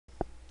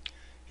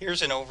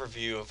Here's an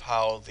overview of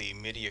how the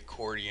MIDI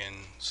accordion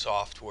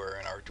software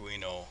in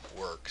Arduino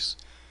works.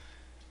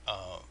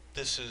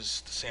 This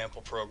is the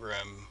sample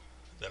program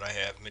that I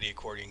have, MIDI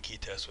accordion key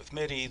test with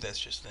MIDI. That's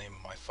just the name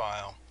of my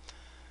file.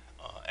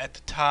 At the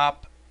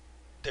top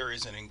there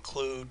is an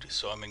include,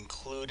 so I'm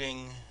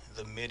including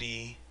the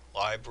MIDI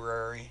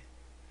library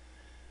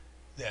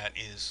that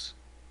is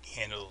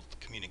handled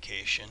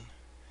communication.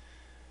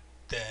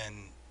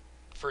 Then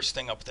first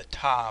thing up at the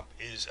top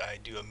is I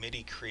do a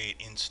MIDI create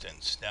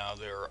instance. Now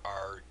there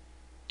are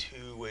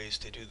two ways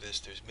to do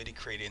this. There's MIDI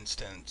create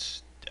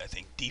instance, I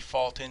think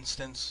default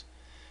instance,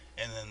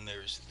 and then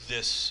there's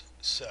this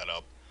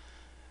setup.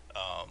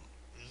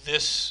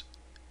 This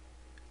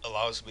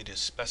allows me to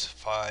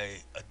specify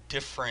a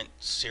different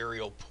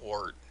serial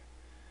port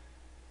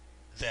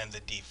than the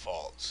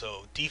default.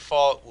 So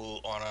default will,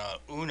 on a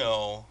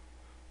Uno,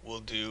 will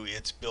do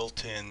its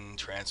built-in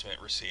transmit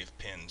receive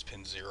pins,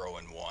 pin 0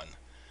 and 1.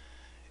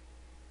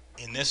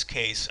 In this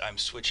case, I'm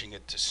switching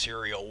it to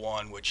serial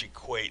 1, which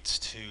equates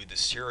to the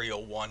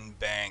serial 1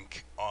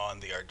 bank on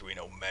the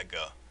Arduino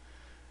Mega.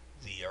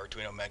 The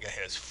Arduino Mega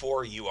has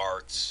 4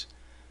 UARTs.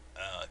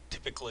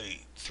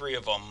 Typically 3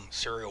 of them,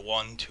 serial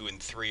 1, 2,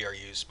 and 3, are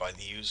used by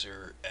the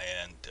user,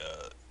 and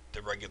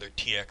the regular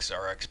TX,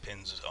 RX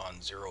pins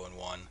on 0 and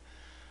 1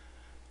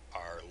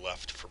 are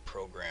left for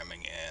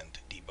programming and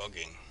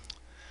debugging.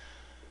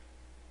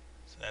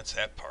 So that's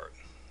that part.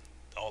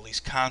 All these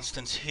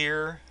constants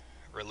here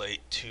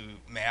relate to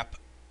map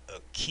a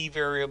key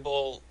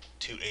variable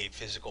to a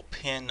physical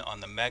pin on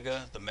the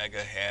Mega. The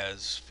Mega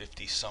has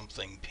 50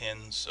 something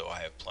pins, so I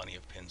have plenty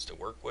of pins to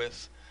work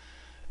with.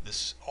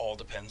 This all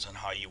depends on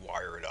how you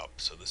wire it up.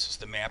 So this is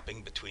the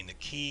mapping between the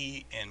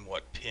key and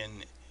what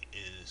pin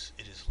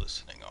it is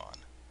listening on.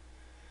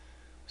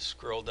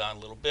 Scroll down a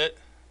little bit.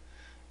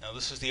 Now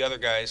this is the other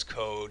guy's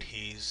code.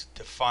 He's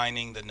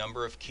defining the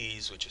number of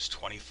keys, which is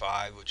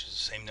 25, which is the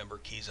same number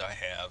of keys I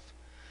have.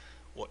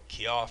 What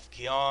key off,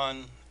 key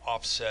on,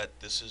 offset,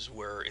 this is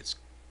where it's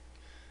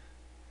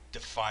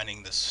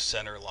defining the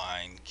center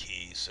line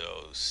key.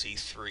 So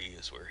C3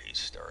 is where he's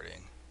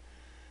starting.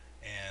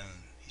 And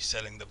he's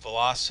setting the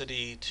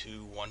velocity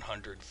to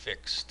 100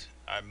 fixed.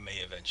 I may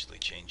eventually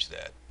change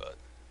that, but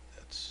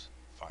that's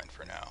fine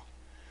for now.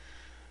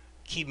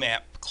 Key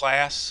map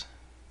class.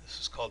 This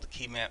is called the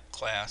key map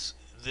class.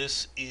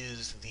 This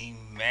is the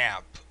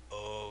map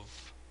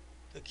of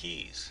the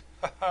keys.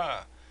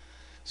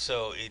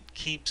 So it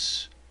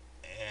keeps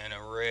an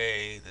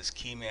array, this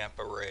key map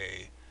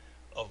array,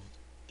 of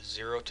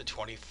 0 to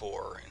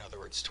 24, in other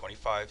words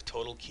 25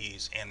 total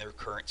keys and their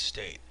current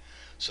state.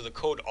 So the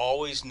code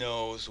always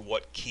knows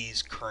what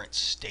key's current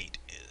state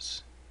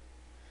is.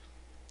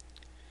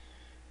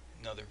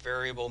 Another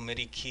variable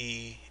MIDI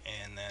key,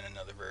 and then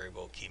another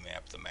variable key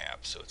map the map,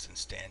 so it's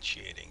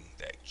instantiating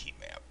that key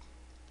map.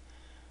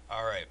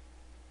 Alright,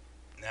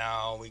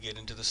 now we get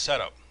into the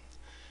setup.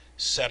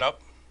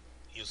 Setup,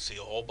 you'll see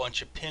a whole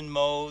bunch of pin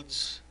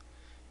modes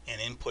and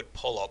input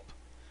pull-up.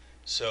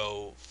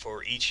 So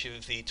for each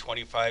of the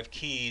 25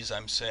 keys,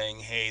 I'm saying,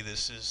 hey,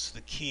 this is the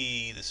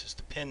key, this is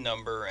the pin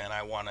number, and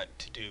I want it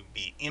to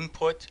be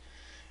input,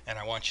 and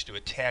I want you to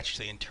attach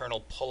the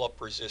internal pull-up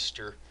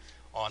resistor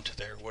onto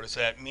there. What does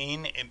that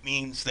mean? It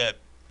means that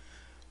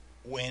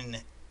when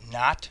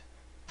not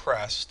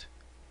pressed,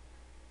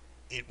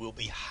 it will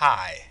be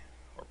high,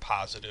 or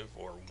positive,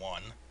 or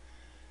 1.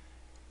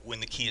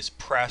 When the key is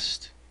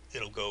pressed,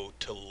 it'll go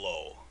to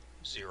low,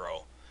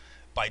 0.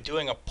 By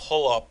doing a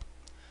pull-up,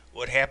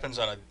 what happens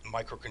on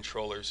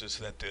microcontrollers is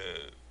that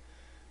the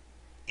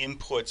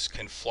inputs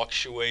can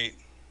fluctuate.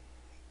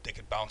 They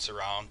could bounce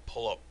around.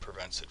 Pull-up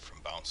prevents it from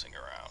bouncing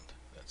around.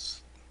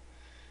 That's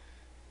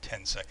a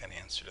 10-second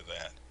answer to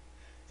that.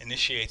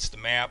 Initiates the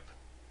map,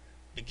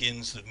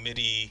 begins the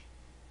MIDI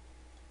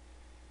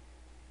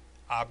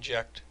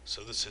object.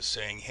 So this is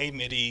saying, hey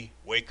MIDI,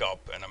 wake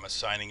up, and I'm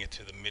assigning it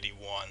to the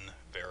MIDI1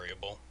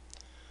 variable.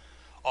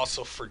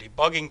 Also for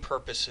debugging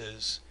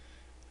purposes,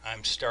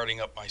 I'm starting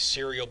up my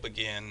serial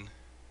begin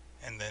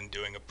and then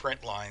doing a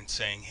print line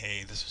saying,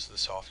 hey, this is the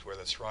software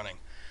that's running.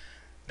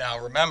 Now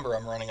remember,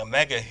 I'm running a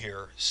Mega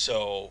here,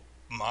 so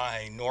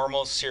my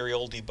normal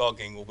serial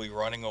debugging will be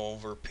running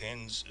over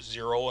pins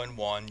 0 and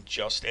 1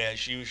 just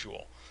as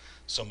usual.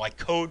 So my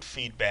code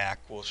feedback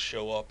will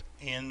show up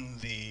in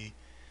the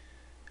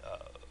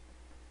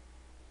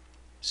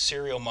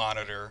serial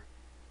monitor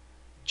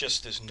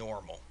just as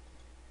normal.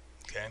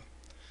 Okay?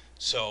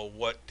 So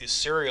what the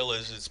serial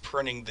is, it's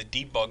printing the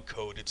debug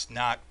code. It's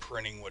not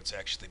printing what's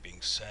actually being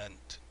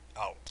sent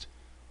out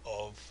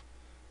of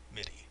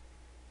MIDI.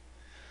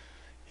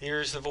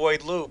 Here's the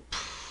void loop.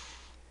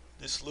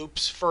 This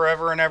loops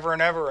forever and ever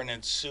and ever, and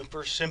it's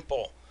super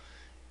simple.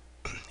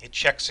 It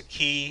checks a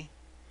key.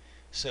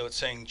 So it's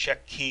saying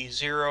check key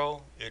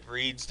 0. It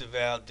reads the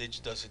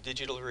does a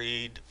digital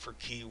read for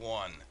key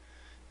 1.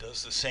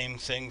 Does the same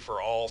thing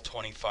for all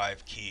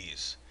 25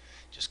 keys.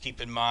 Just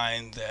keep in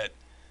mind that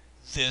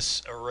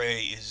this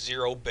array is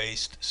 0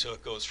 based, so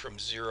it goes from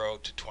 0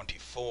 to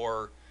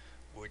 24,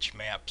 which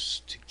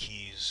maps to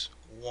keys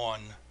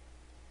 1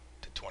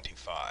 to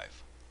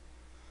 25.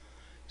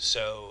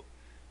 So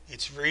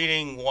it's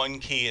reading one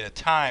key at a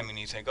time, and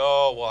you think,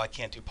 oh, well, I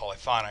can't do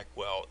polyphonic.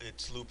 Well,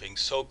 it's looping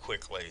so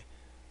quickly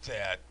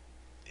that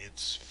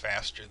it's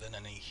faster than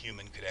any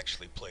human could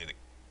actually play the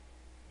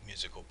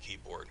musical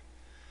keyboard.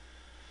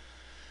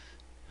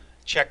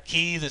 Check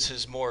key, this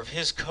is more of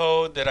his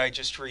code that I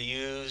just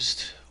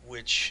reused,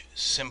 which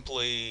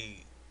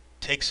simply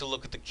takes a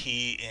look at the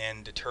key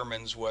and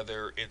determines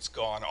whether it's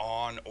gone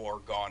on or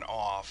gone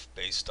off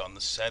based on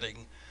the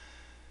setting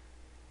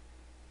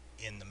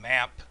in the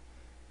map.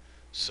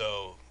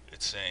 So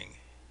it's saying,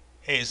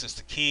 hey, is this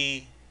the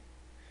key?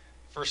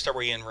 First, are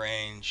we in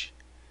range?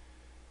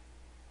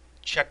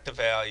 Check the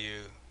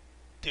value.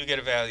 Do get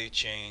a value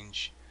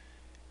change.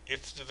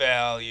 If the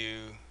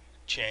value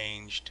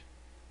changed,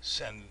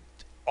 send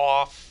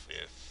off.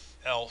 If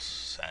else,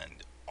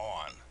 send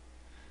on.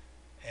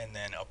 And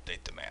then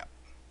update the map.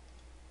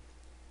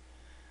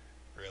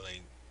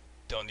 Really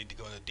don't need to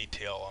go into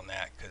detail on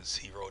that because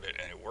he wrote it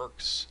and it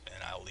works,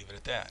 and I'll leave it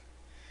at that.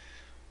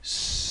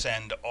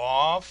 Send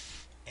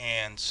off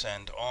and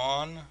send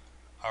on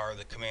are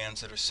the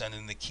commands that are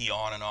sending the key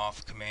on and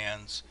off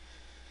commands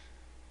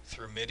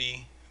through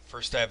MIDI.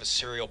 First, I have a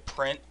serial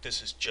print.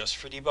 This is just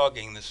for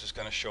debugging. This is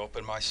going to show up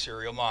in my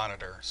serial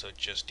monitor. So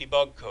just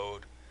debug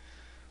code,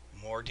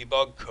 more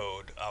debug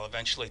code. I'll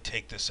eventually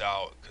take this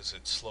out because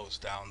it slows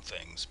down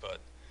things, but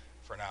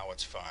for now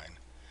it's fine.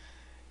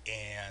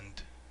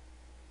 And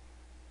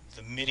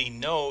the MIDI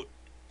note,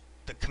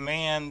 the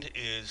command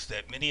is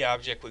that MIDI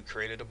object we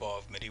created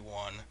above, MIDI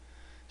 1,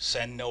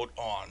 send note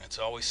on. It's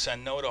always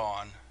send note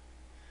on.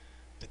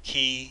 The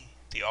key,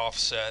 the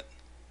offset,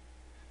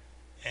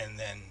 and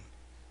then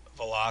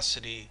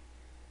velocity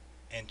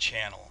and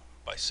channel.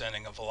 By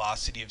sending a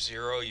velocity of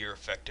 0, you're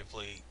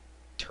effectively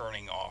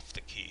turning off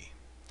the key.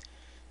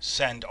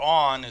 Send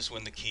on is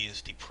when the key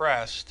is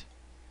depressed.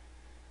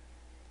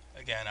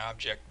 Again,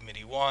 object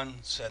MIDI 1,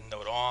 send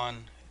note on.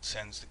 It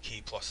sends the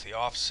key plus the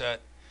offset.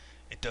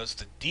 It does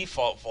the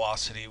default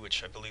velocity,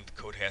 which I believe the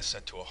code has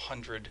set to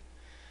 100,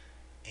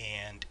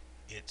 and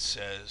it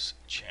says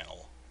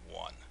channel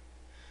 1.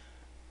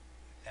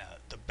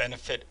 The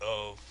benefit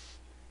of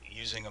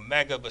using a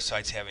Mega,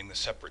 besides having the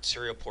separate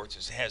serial ports,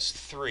 is it has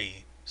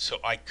 3. So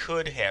I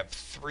could have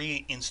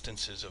 3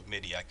 instances of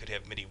MIDI. I could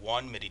have MIDI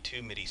 1, MIDI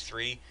 2, MIDI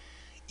 3,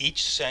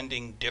 each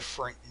sending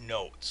different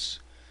notes.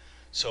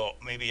 So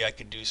maybe I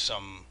could do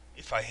some,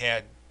 if I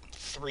had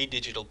 3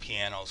 digital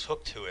pianos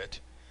hooked to it,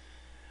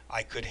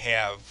 I could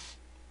have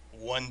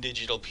one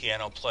digital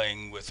piano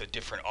playing with a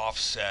different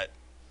offset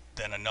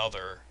than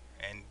another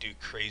and do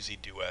crazy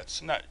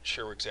duets. I'm not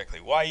sure exactly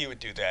why you would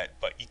do that,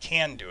 but you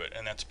can do it,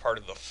 and that's part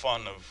of the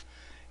fun of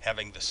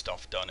having this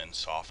stuff done in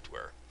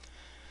software.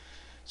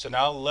 So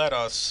now let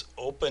us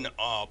open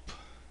up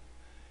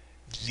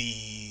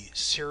the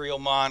serial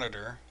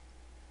monitor,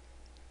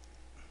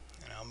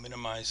 and I'll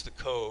minimize the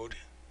code,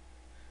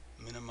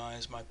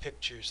 minimize my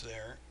pictures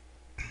there.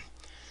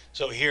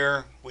 So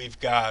here we've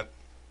got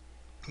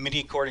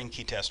MIDI Accordion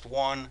key test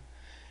 1,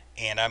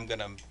 and I'm going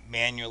to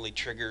manually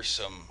trigger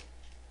some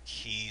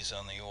keys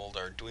on the old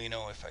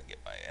Arduino if I get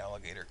my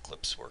alligator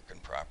clips working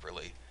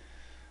properly.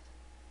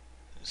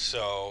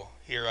 So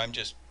here I'm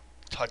just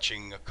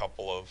touching a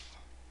couple of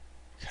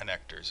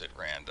connectors at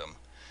random.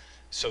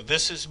 So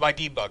this is my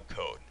debug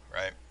code,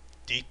 right?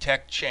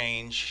 Detect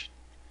change,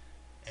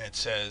 and it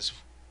says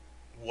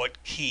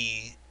what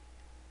key,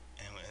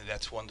 and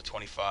that's 1 to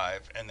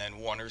 25, and then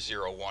 1 or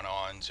 0, 1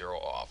 on, 0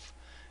 off.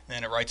 And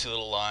then it writes a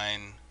little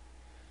line,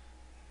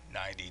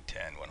 90,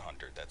 10,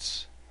 100.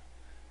 That's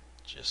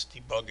just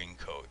debugging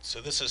code.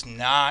 So this is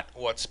not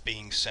what's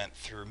being sent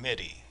through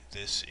MIDI.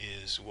 This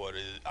is what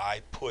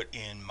I put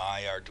in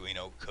my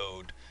Arduino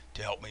code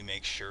to help me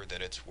make sure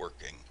that it's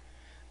working,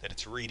 that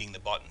it's reading the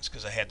buttons,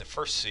 because I had to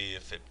first see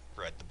if it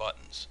read the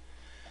buttons.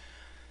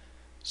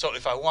 So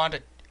if I want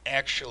to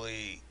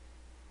actually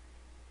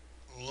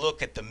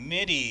look at the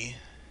MIDI,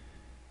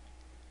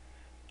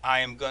 I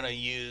am going to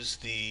use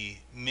the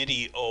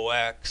MIDI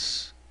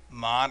OX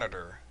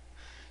monitor.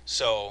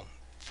 So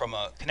from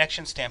a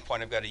connection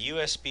standpoint, I've got a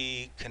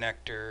USB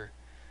connector,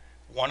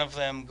 one of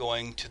them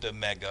going to the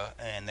Mega,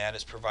 and that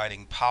is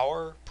providing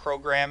power,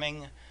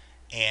 programming,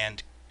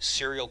 and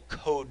serial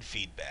code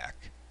feedback.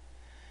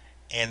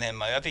 And then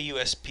my other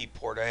USB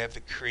port, I have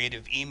the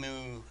Creative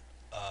Emu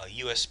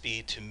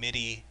USB to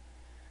MIDI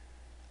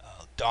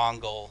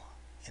dongle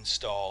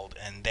installed,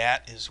 and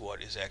that is what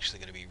is actually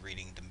going to be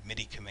reading the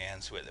MIDI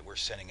commands that we're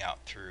sending out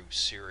through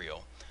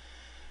serial.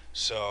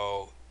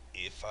 So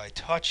if I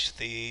touch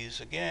these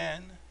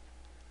again,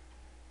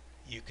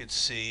 you could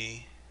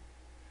see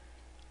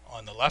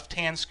on the left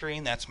hand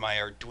screen, that's my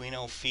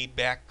Arduino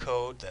feedback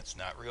code. That's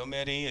not real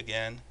MIDI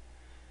again.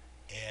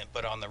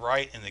 But on the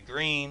right in the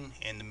green,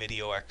 in the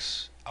MIDI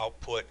OX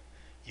output,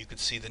 you could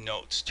see the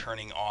notes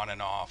turning on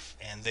and off,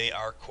 and they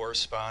are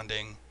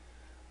corresponding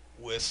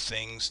with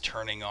things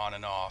turning on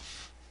and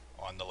off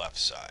on the left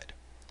side.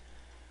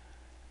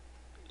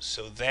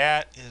 So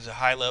that is a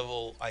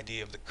high-level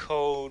idea of the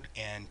code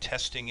and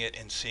testing it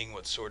and seeing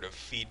what sort of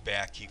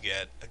feedback you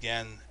get.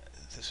 Again,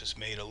 This is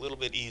made a little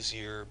bit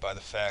easier by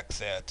the fact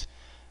that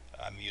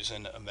I'm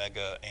using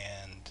Omega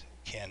and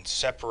can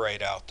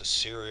separate out the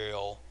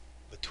serial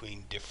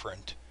between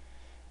different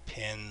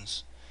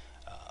pins.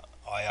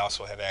 I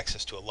also have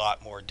access to a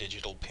lot more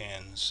digital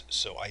pins,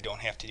 so I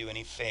don't have to do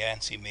any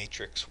fancy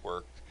matrix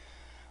work.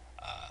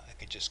 I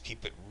could just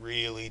keep it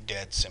really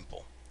dead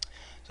simple.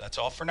 So that's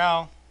all for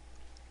now.